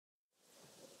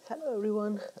Hello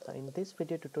everyone, in this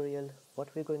video tutorial what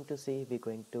we're going to see, we're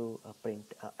going to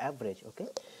print average. Okay,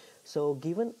 so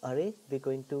given array we're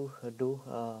going to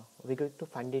we're going to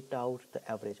find it out the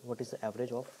average. What is the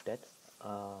average of that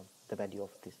the value of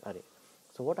this array?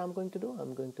 So what I'm going to do,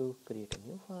 I'm going to create a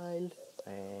new file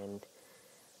and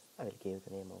I will give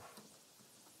the name of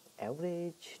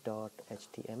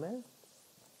average.html.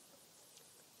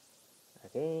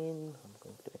 Again I'm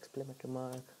going to exclamatory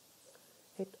mark,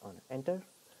 hit on enter.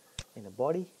 In a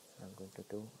body I'm going to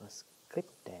do a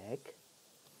script tag,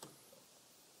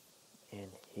 and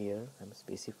here I'm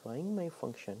specifying my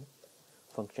function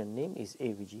name is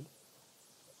avg,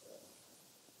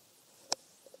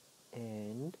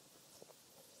 and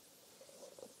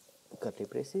curly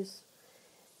braces.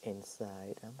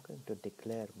 Inside I'm going to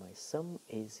declare my sum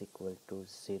is equal to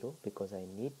 0 because I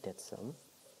need that sum,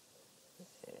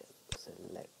 and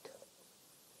select.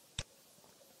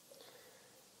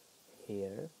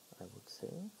 Here I would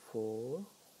say 4,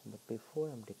 but before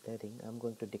I'm declaring, I'm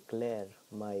going to declare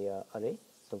my array.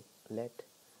 So let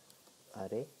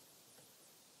array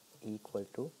equal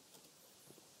to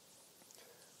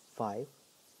 5,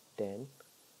 10,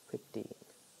 15.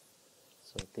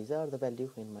 So these are the value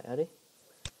in my array,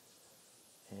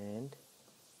 and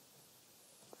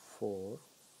 4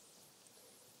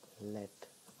 let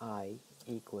I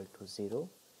equal to 0.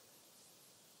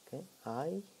 Okay,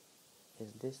 I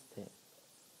is this thing,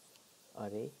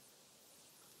 array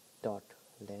dot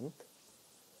length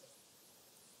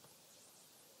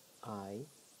I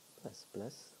plus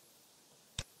plus.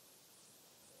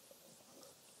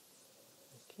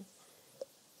 Okay,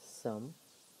 sum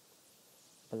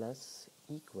plus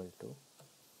equal to,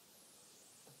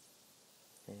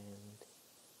 and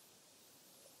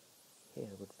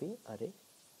here would be array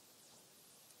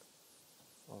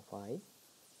of I,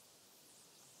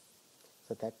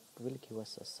 so that will give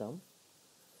us a sum,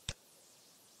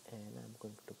 and I'm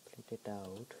going to print it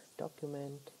out.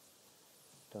 Document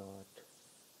dot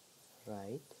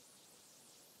write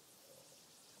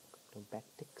to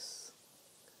backticks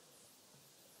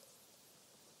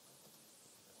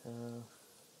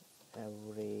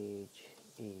average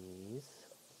is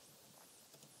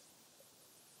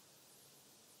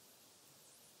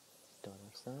 $,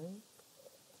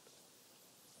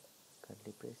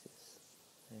 curly braces,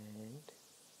 and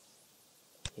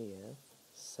here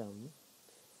sum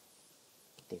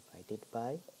divided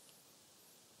by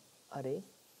array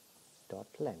dot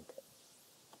length.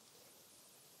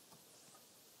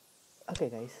 Okay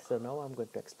guys, so now I'm going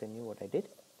to explain you what I did.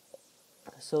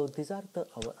 So these are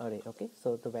our array. Okay,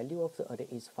 so the value of the array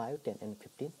is 5, 10 and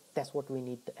 15. That's what we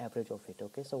need, the average of it.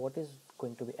 Okay, so what is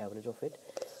going to be average of it?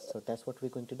 So that's what we're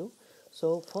going to do.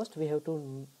 So first we have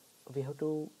to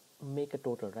make a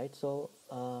total, right? So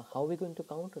how are we going to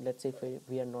count? Let's say if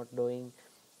we are not doing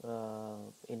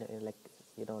in like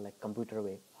like computer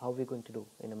way, how are we going to do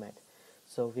in a math?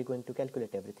 So we're going to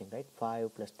calculate everything, right?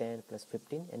 5 plus 10 plus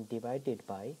 15 and divide it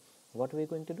by what we're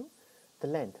going to do, the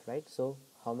length, right? So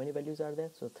how many values are there?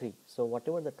 So 3. So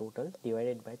whatever the total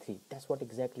divided by 3, that's what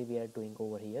exactly we are doing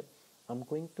over here. I'm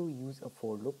going to use a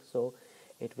for loop, so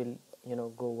it will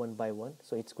go one by one.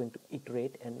 So it's going to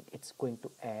iterate and it's going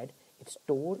to add, it's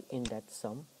stored in that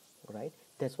sum, right?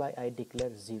 That's why I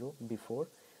declare 0 before.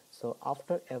 So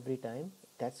after every time,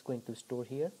 that's going to store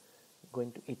here,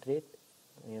 going to iterate.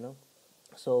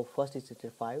 So first is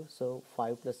 5, so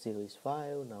 5 plus 0 is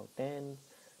 5, now 10,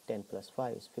 10 plus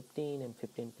 5 is 15, and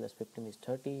 15 plus 15 is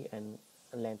 30, and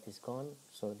length is gone,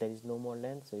 so there is no more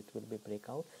length, so it will be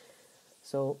breakout.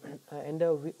 So and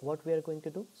what we are going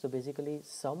to do, so basically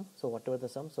sum, so whatever the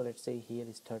sum, so let's say here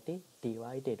is 30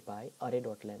 divided by array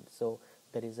dot length, so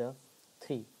there is a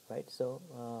 3, right? So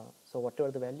so whatever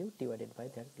the value divided by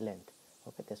that length.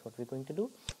 Okay, that's what we're going to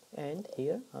do, and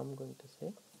here I'm going to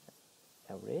say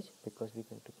average because we're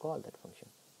going to call that function.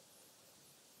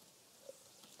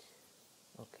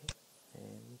 Okay,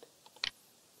 and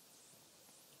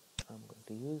I'm going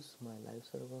to use my live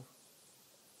server,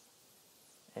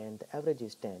 and the average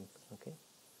is 10. Okay,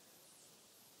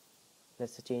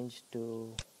 let's change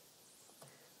to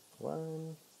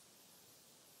 1,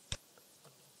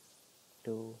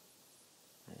 2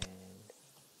 and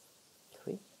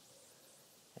 3,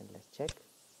 and let's check.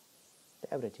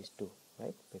 The average is 2,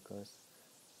 right? Because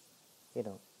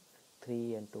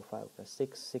 3 and 2, 5 plus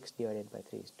 6, 6 divided by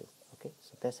 3 is 2. Okay,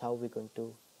 so that's how we're going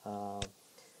to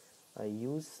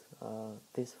use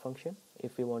this function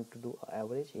if we want to do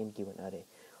average in given array.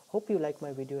 Hope you like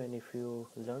my video, and if you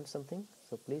learned something,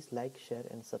 so please like, share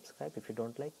and subscribe. If you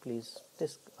don't like, please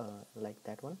just like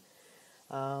that one.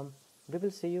 We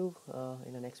will see you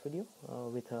in the next video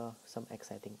with some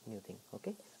exciting new thing.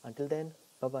 Okay, until then,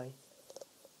 Bye bye.